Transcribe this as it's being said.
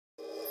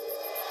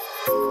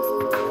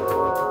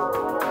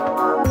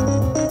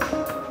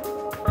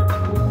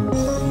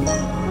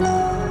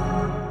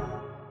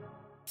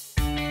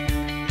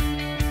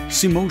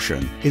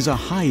SIMOTION is a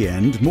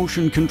high-end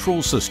motion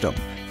control system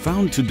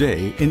found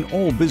today in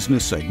all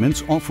business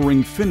segments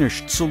offering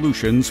finished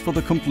solutions for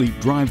the complete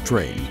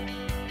drivetrain.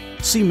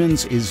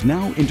 Siemens is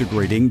now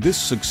integrating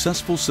this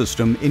successful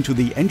system into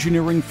the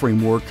engineering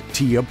framework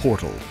TIA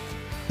Portal.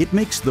 It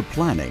makes the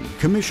planning,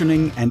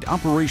 commissioning, and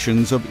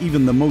operations of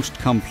even the most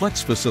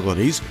complex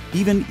facilities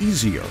even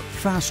easier,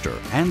 faster,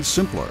 and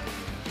simpler.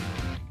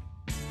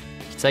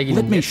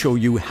 Let me show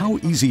you how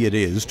easy it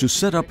is to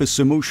set up a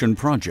SIMOTION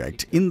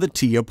project in the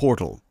TIA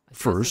Portal.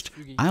 First,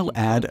 I'll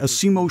add a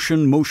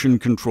SIMOTION motion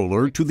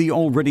controller to the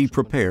already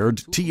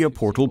prepared TIA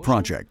Portal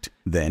project.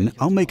 Then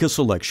I'll make a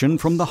selection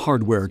from the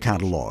hardware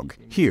catalog.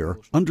 Here,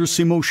 under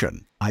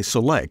SIMOTION, I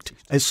select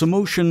a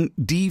SIMOTION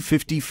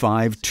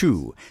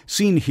D55-2,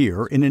 seen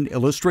here in an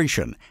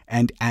illustration,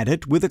 and add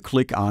it with a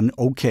click on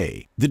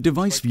OK. The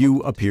device view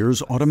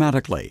appears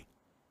automatically.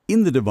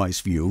 In the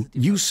device view,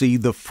 you see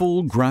the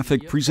full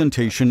graphic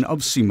presentation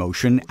of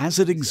SIMOTION as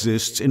it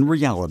exists in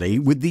reality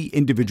with the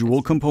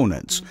individual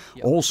components,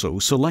 also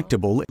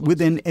selectable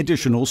with an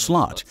additional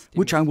slot,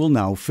 which I will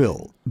now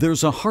fill.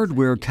 There's a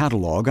hardware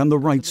catalog on the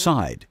right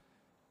side.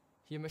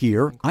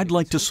 Here, I'd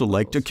like to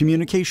select a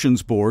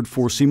communications board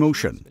for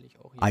SIMOTION.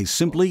 I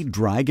simply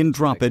drag and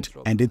drop it,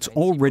 and it's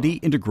already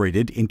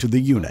integrated into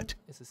the unit,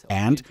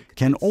 and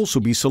can also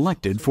be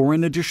selected for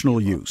an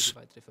additional use.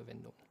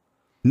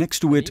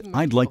 Next to it,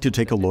 I'd like to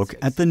take a look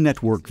at the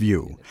network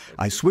view.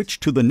 I switch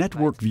to the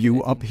network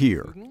view up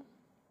here.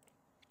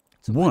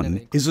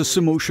 One is a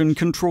SIMOTION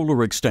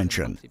controller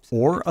extension,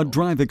 or a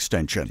drive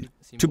extension,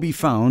 to be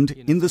found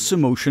in the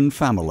SIMOTION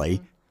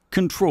family,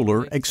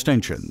 Controller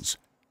Extensions.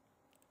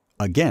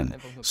 Again,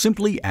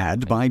 simply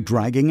add by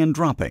dragging and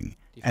dropping,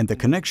 and the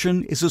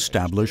connection is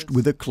established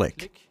with a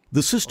click.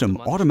 The system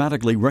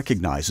automatically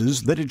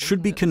recognizes that it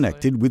should be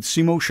connected with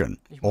SIMOTION.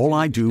 All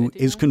I do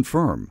is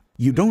confirm.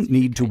 You don't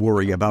need to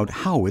worry about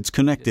how it's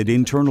connected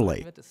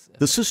internally.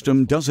 The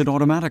system does it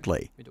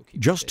automatically.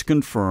 Just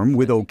confirm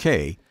with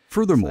OK.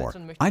 Furthermore,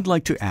 I'd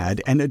like to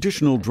add an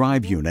additional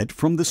drive unit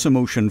from the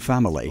SIMOTION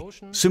family,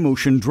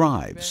 SIMOTION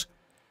drives.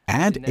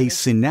 Add a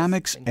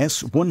Synamics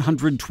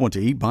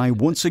S120 by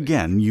once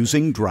again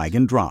using drag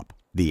and drop.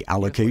 The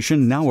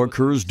allocation now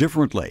occurs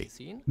differently,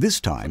 this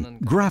time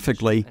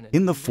graphically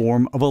in the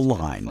form of a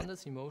line.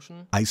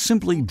 I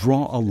simply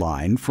draw a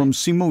line from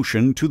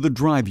SIMOTION to the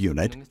drive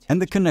unit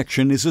and the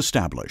connection is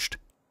established.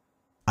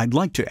 I'd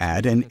like to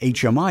add an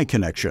HMI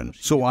connection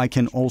so I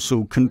can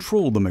also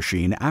control the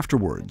machine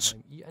afterwards.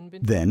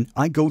 Then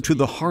I go to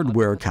the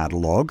hardware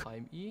catalog,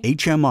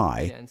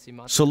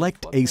 HMI,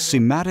 select a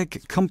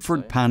SIMATIC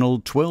Comfort Panel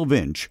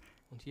 12-inch,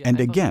 and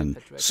again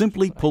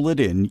simply pull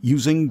it in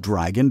using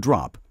drag and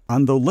drop.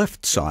 On the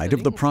left side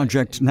of the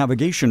project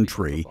navigation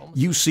tree,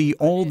 you see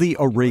all the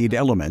arrayed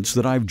elements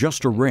that I've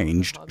just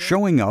arranged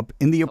showing up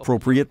in the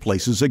appropriate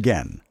places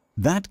again.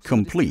 That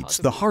completes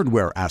the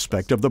hardware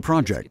aspect of the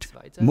project,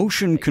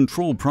 motion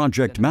control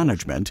project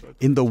management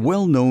in the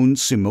well-known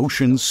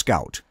SIMOTION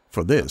Scout.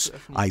 For this,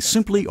 I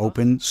simply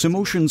open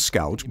SIMOTION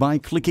Scout by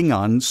clicking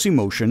on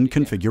SIMOTION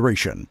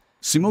Configuration.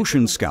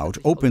 SIMOTION Scout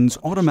opens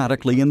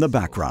automatically in the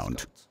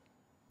background.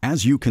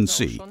 As you can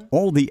see,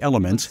 all the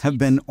elements have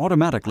been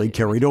automatically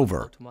carried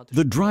over.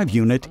 The drive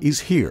unit is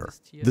here,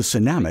 the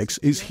Synamics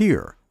is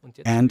here,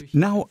 and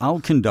now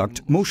I'll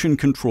conduct motion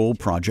control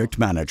project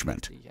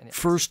management.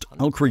 First,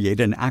 I'll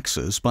create an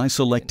axis by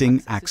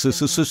selecting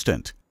Axis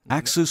Assistant,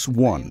 Axis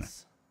 1,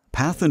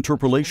 Path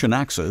Interpolation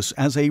Axis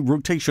as a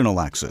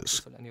rotational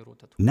axis.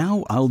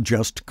 Now I'll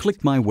just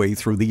click my way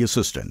through the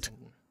assistant.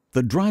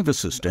 The Drive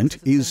Assistant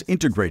is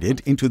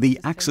integrated into the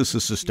Axis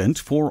Assistant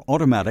for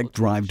automatic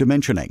drive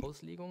dimensioning.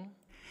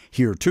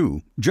 Here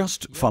too,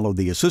 just follow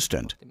the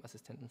assistant.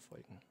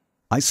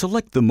 I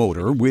select the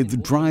motor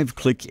with Drive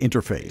Click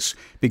Interface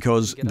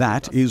because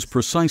that is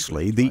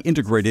precisely the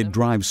integrated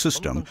drive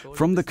system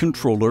from the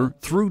controller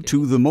through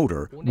to the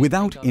motor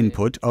without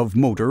input of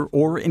motor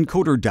or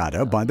encoder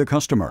data by the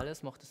customer.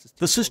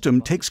 The system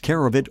takes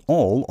care of it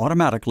all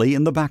automatically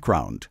in the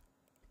background.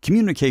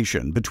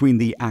 Communication between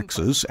the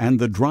axis and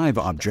the drive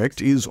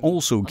object is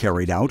also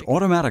carried out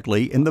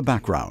automatically in the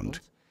background.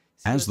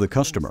 As the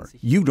customer,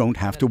 you don't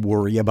have to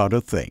worry about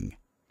a thing.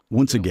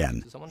 Once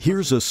again,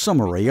 here's a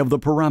summary of the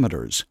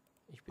parameters.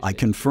 I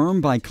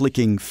confirm by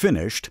clicking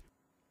Finished,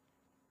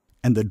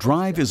 and the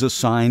drive is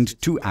assigned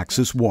to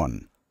Axis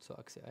 1.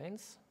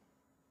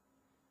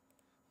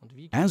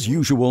 As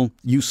usual,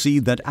 you see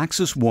that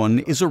Axis 1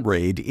 is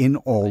arrayed in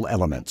all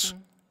elements.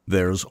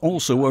 There's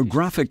also a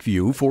graphic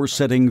view for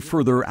setting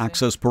further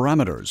access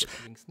parameters.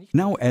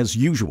 Now, as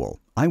usual,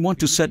 I want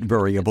to set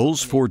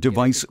variables for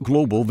device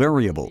global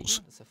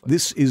variables.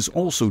 This is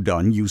also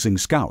done using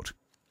Scout.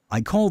 I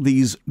call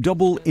these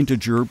double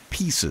integer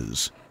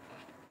pieces.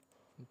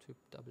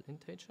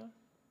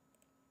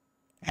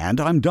 And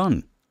I'm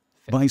done.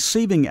 By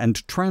saving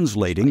and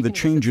translating the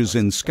changes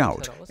in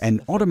Scout,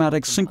 an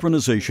automatic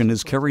synchronization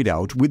is carried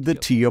out with the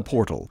TIA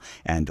portal,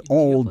 and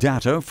all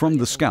data from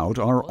the Scout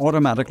are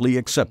automatically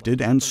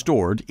accepted and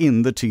stored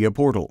in the TIA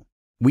portal.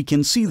 We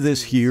can see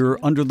this here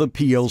under the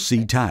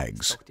PLC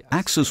tags.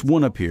 Axis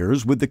 1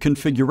 appears with the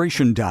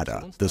configuration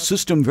data, the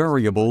system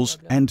variables,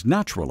 and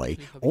naturally,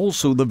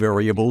 also the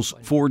variables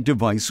for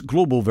device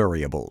global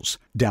variables.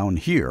 Down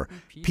here,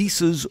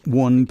 Pieces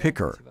 1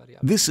 Picker.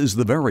 This is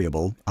the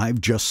variable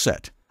I've just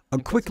set. A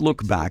quick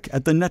look back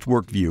at the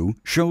network view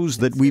shows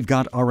that we've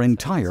got our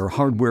entire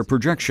hardware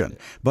projection,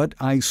 but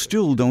I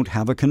still don't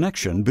have a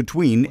connection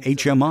between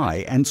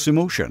HMI and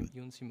SIMOTION.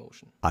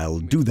 I'll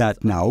do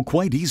that now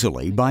quite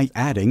easily by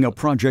adding a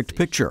project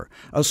picture,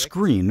 a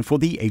screen for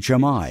the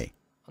HMI.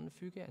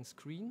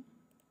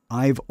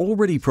 I've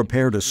already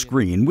prepared a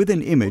screen with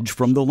an image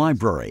from the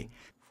library.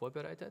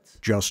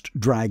 Just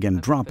drag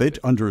and drop it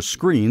under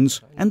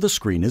Screens, and the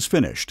screen is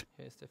finished.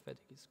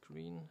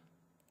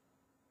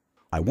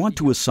 I want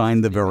to assign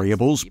the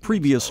variables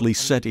previously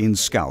set in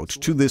Scout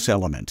to this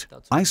element.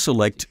 I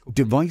select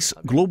Device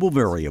Global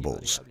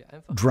Variables,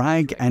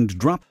 drag and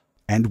drop,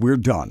 and we're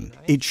done.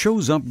 It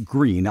shows up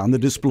green on the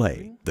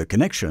display. The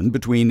connection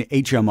between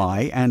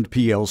HMI and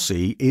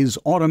PLC is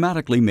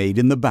automatically made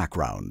in the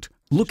background.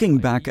 Looking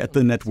back at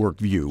the network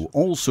view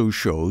also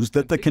shows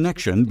that the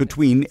connection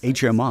between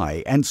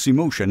HMI and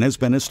SIMOTION has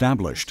been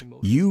established.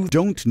 You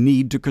don't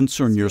need to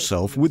concern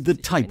yourself with the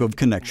type of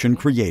connection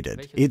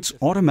created. It's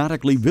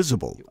automatically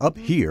visible up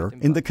here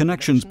in the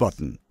Connections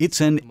button. It's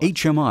an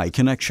HMI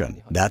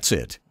connection. That's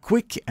it.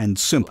 Quick and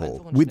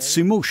simple with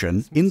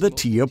SIMOTION in the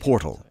TIA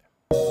portal.